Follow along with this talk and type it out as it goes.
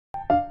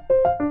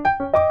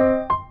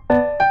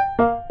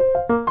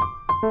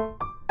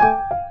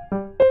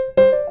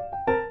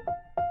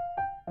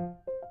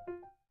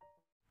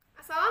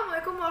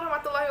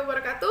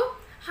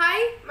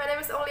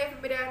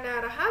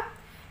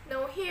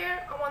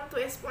want to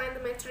explain the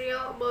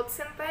material about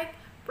syntax,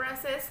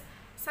 process,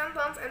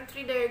 sentence, and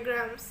tree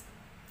diagrams.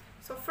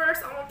 So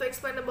first, I want to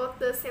explain about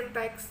the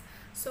syntax.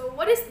 So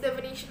what is the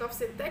definition of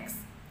syntax?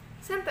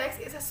 Syntax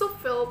is a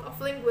subfield of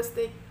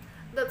linguistics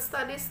that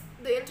studies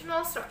the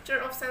internal structure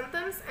of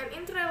sentence and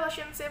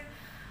interrelationship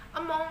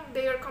among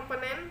their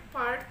component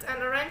parts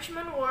and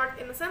arrangement word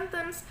in a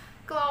sentence,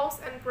 clause,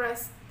 and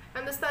phrase,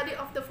 and the study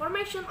of the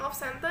formation of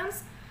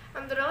sentence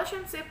and the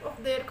relationship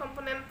of their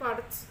component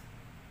parts.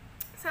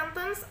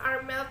 Sentences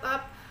are made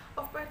up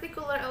of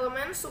particular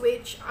elements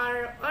which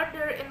are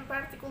ordered in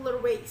particular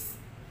ways.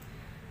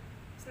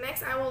 So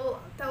next, I will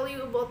tell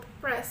you about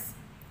phrase.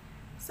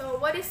 So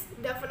what is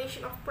the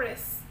definition of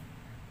phrase?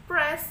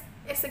 Phrase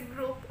is a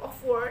group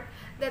of words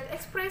that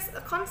express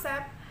a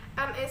concept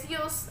and is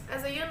used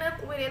as a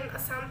unit within a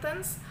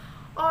sentence,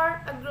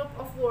 or a group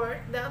of words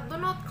that do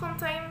not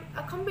contain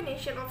a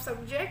combination of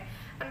subject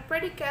and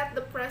predicate.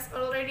 The phrase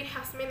already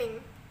has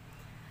meaning.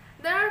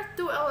 There are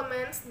two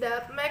elements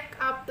that make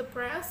up the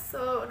phrase.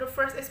 So the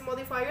first is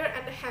modifier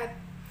and the head.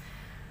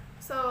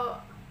 So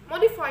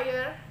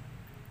modifier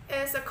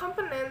is a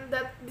component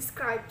that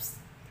describes,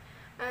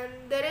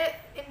 and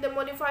in the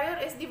modifier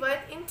is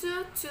divided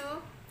into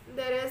two.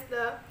 There is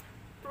the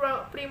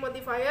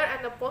pre-modifier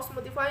and the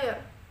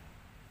post-modifier.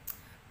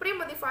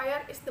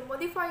 Pre-modifier is the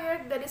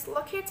modifier that is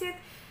located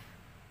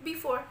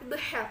before the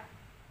head,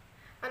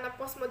 and a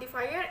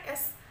post-modifier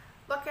is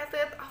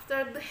located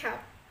after the head.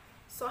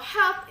 So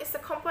head is the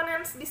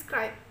components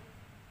described.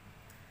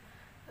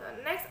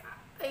 Next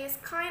is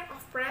kind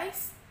of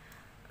phrase.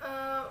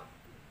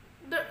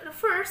 The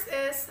first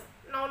is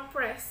noun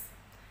phrase.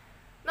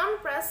 Noun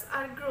phrase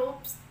are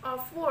groups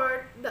of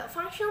words that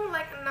function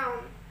like a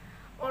noun,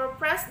 or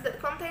phrase that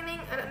containing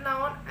a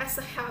noun as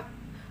a head.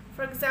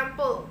 For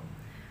example,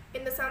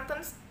 in the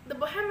sentence, the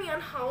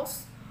Bohemian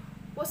house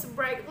was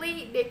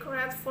brightly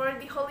decorated for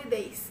the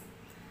holidays.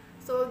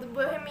 So the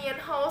Bohemian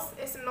house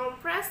is a noun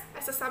phrase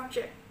as a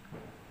subject.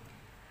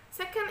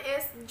 Second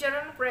is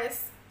gerund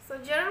phrase. So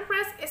gerund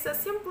phrase is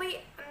simply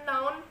a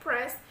noun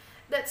phrase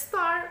that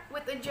starts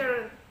with a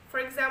gerund. For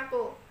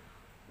example,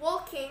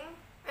 walking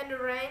and the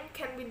rain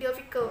can be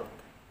difficult.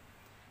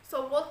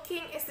 So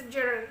walking is the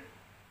gerund.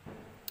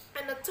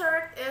 And the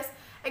third is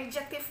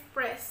adjective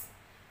phrase.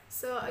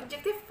 So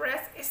adjective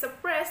phrase is a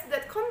phrase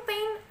that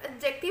contains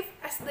adjective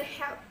as the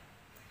head.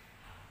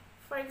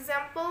 For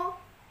example,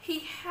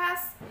 he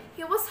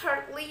was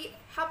heartily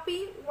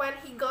happy when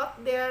he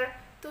got there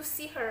to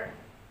see her.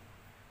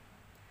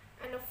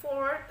 And the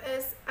fourth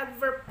is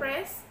adverb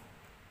phrase.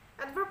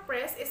 Adverb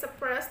phrase is a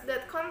phrase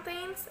that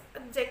contains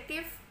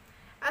adjective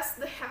as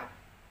the head.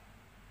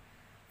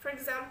 For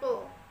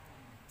example,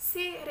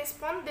 she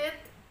responded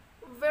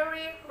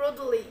very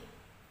rudely.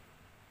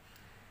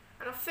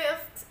 And the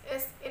fifth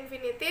is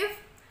infinitive.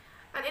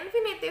 An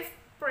infinitive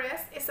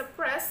phrase is a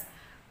phrase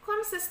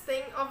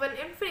consisting of an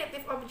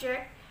infinitive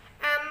object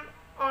and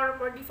or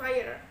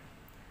modifier.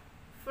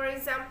 For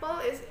example,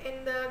 is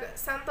in the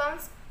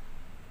sentence,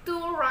 to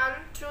run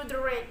through the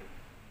rain.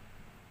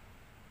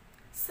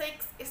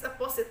 6 is a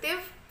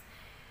positive.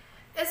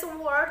 It's a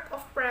word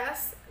of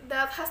phrase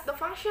that has the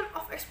function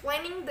of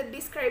explaining the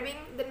describing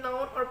the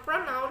noun or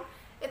pronoun.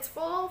 It's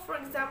follow, for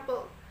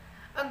example,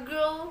 a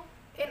girl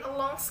in a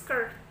long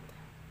skirt.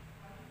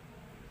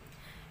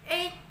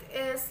 8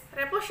 is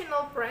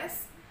prepositional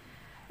phrase.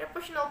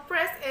 Prepositional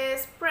phrase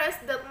is phrase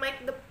that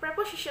make the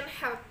preposition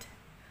head.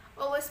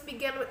 Always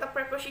begin with a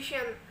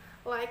preposition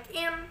like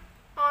in,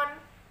 on,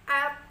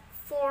 at,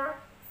 for,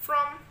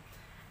 from,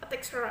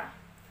 etc.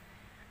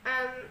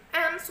 and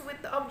ends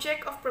with the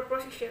object of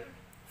preposition.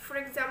 For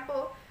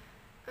example,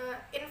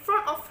 in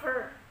front of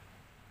her,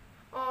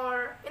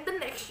 or in the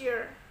next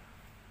year.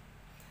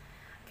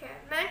 Okay,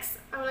 next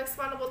I will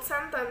explain about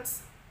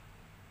sentence.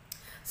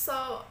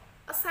 So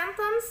a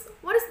sentence,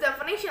 what is the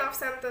definition of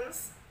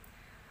sentence?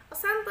 A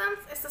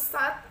sentence is a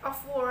set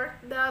of words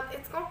that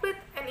is complete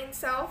and in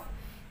itself,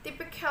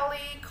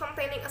 typically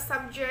containing a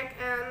subject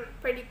and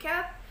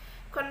predicate,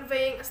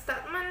 conveying a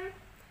statement,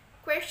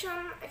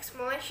 question,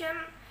 explanation,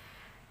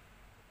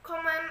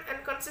 comment,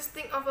 and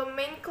consisting of a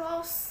main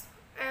clause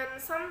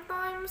and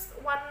sometimes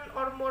one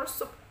or more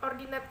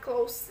subordinate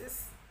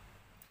clauses.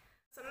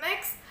 So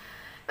next,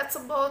 it's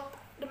about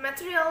the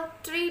material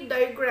tree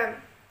diagram.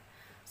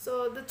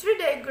 So the tree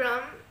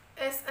diagram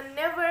is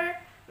another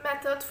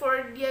method for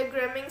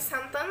diagramming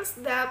sentence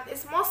that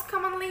is most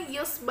commonly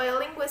used by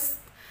linguists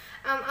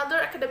and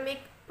other academic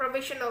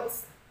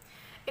professionals.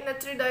 In the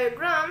tree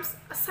diagrams,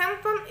 a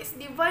sentence is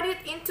divided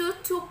into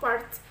two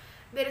parts.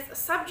 There is a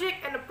subject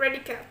and a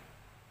predicate.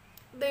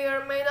 They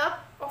are made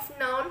up of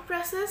noun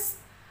phrases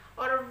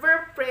or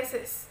verb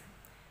phrases.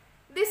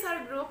 These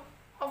are groups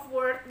of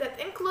words that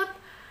include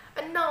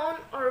a noun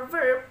or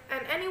verb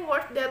and any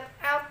word that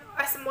act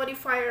as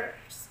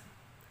modifiers.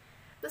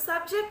 The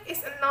subject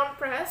is a noun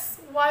phrase,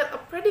 while a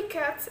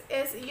predicate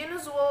is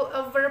usually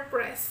a verb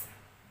phrase.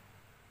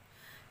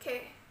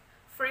 Okay,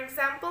 for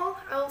example,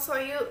 I'll show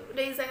you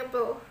the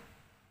example.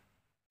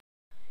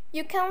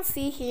 You can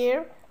see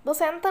here the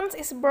sentence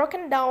is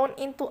broken down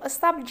into a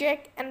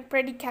subject and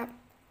predicate.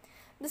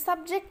 The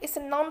subject is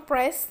a noun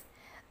phrase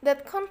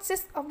that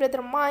consists of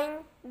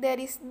determine, that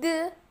is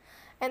the,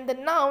 and the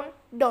noun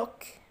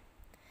dog.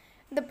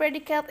 The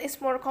predicate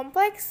is more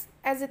complex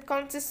as it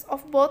consists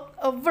of both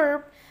a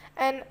verb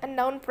and a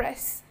noun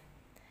phrase.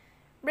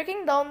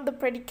 Breaking down the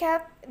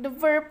predicate, the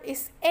verb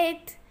is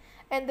ate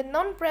and the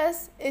noun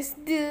phrase is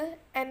the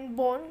and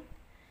bone.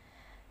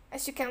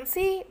 As you can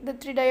see, the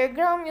tree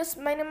diagram use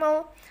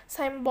minimal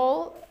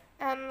symbol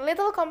and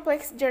little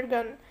complex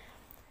jargon,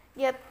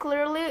 yet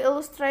clearly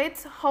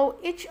illustrates how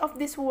each of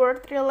these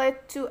words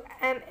relate to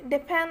and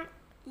depend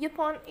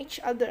upon each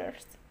other.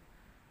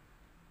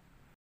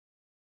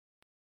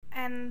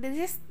 And this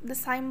is the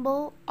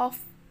symbol of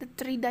the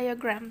tree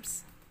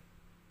diagrams.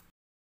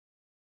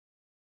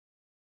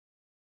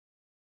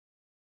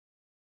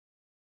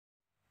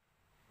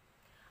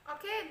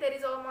 Okay, that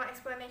is all my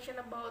explanation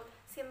about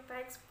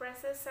syntax,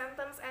 phrases,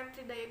 sentence, and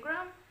tree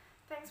diagram.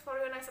 Thanks for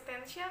your nice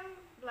attention.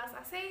 Belas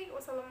asih.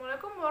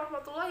 Wassalamualaikum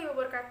warahmatullahi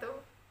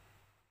wabarakatuh.